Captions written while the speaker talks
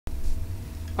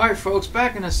Alright folks,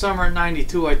 back in the summer of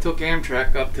 '92 I took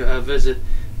Amtrak up to visit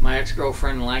my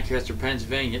ex-girlfriend in Lancaster,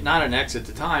 Pennsylvania. Not an ex at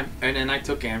the time. And then I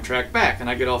took Amtrak back and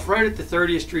I get off right at the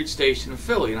 30th Street station in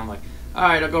Philly. And I'm like,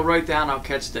 alright, I'll go right down, I'll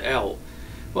catch the L.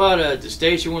 Well, the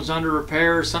station was under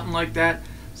repair or something like that.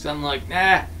 So I'm like,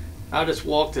 nah, I'll just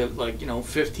walk to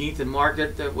 15th and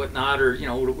Market, whatnot, or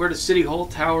where the City Hall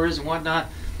Tower is and whatnot.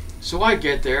 So I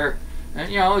get there. And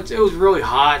it was really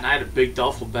hot, and I had a big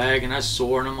duffel bag, and I was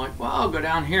sore, and I'm like, well, I'll go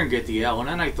down here and get the L. And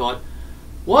then I thought,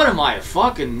 what am I, a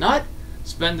fucking nut?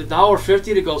 Spend $1.50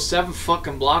 to go 7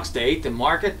 fucking blocks to 8th and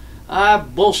Market?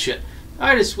 Bullshit.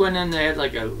 I just went in, they had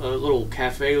like a little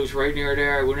cafe that was right near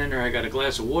there. I went in there, I got a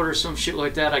glass of water, some shit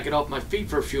like that. I get off my feet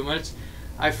for a few minutes.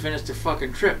 I finished the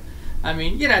fucking trip. I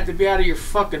mean, you'd have to be out of your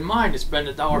fucking mind to spend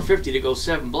 $1.50 to go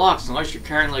 7 blocks, unless you're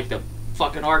carrying like the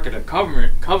fucking Ark of the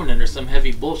Covenant or some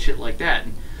heavy bullshit like that.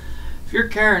 And if you're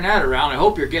carrying that around, I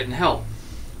hope you're getting help.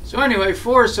 So anyway,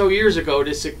 4 or so years ago,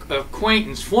 this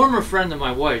acquaintance, former friend of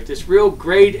my wife, this real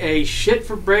grade A shit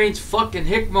for brains fucking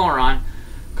hick moron,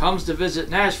 comes to visit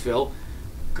Nashville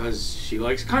because she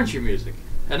likes country music.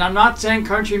 And I'm not saying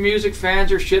country music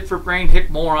fans are shit for brain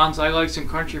hick morons. I like some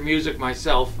country music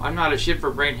myself. I'm not a shit for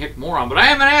brain hick moron, but I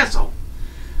am an asshole.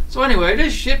 So anyway,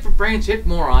 this shit for brains hick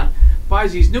moron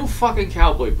buys these new fucking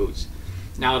cowboy boots.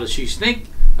 Now, does she think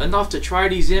enough to try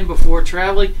these in before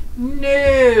traveling?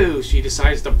 No! She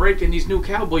decides to break in these new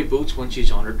cowboy boots when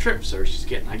she's on her trip. So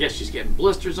I guess she's getting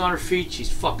blisters on her feet. She's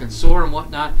fucking sore and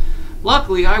whatnot.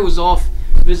 Luckily, I was off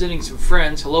visiting some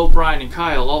friends. Hello, Brian and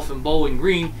Kyle, off in Bowling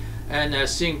Green, and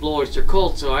seeing Blue Oyster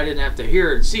Cult, so I didn't have to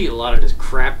hear and see a lot of this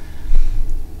crap.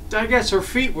 I guess her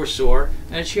feet were sore,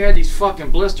 and she had these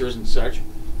fucking blisters and such.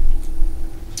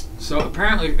 So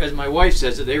apparently, as my wife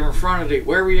says it, they were in front of the,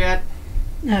 where were we at?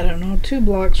 I don't know, 2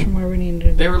 blocks from where we needed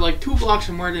to go. They were like 2 blocks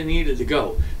from where they needed to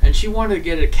go. And she wanted to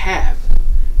get a cab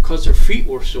because her feet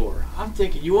were sore. I'm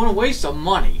thinking, you want to waste the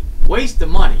money,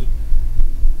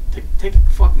 take a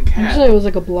fucking cab. Usually it was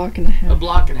like a block and a half. A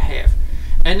block and a half.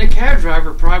 And the cab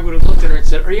driver probably would have looked at her and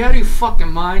said, are you out of your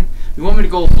fucking mind? You want me to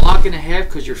go a block and a half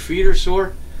because your feet are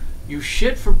sore? You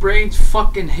shit for brains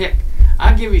fucking hick.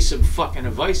 I'll give you some fucking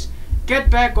advice.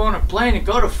 Get back on a plane and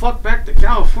go to fuck back to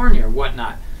California or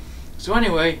whatnot. So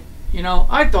anyway,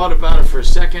 I thought about it for a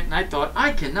second, and I thought,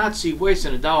 I cannot see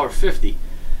wasting $1.50.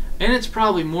 And it's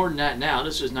probably more than that now.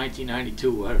 This was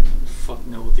 1992. I don't fuck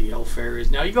know what the L fare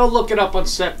is now. You go look it up on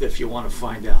SEPTA if you want to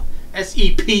find out.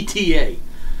 SEPTA.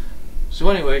 So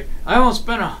anyway, I almost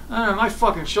spent my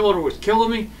fucking shoulder was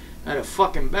killing me. I had a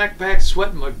fucking backpack,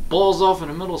 sweating my balls off in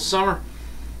the middle of summer.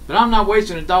 But I'm not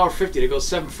wasting $1.50 to go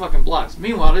 7 fucking blocks.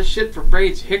 Meanwhile, this shit for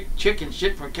braids, hick chicken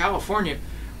shit from California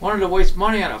wanted to waste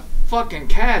money on a fucking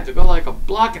cab to go like a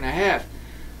block and a half.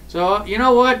 So, you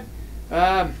know what?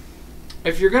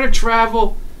 If you're going to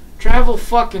travel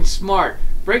fucking smart.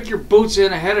 Break your boots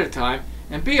in ahead of time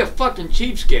and be a fucking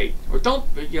cheapskate. Or don't,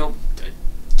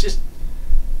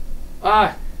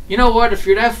 you know what? If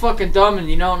you're that fucking dumb and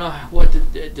you don't know what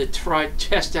to try,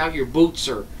 test out your boots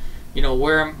or,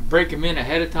 break them in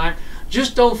ahead of time,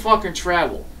 just don't fucking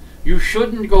travel. You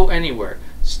shouldn't go anywhere.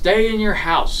 Stay in your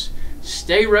house.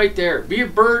 Stay right there. Be a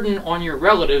burden on your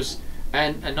relatives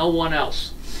and no one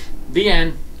else. The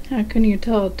end. How can you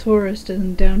tell a tourist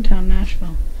in downtown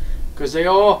Nashville? Because they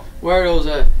all wear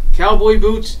those cowboy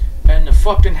boots and the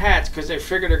fucking hats because they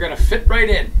figure they're going to fit right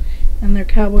in. And their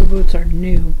cowboy boots are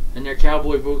new.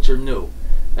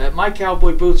 My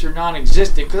cowboy boots are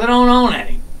non-existent because I don't own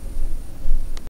any.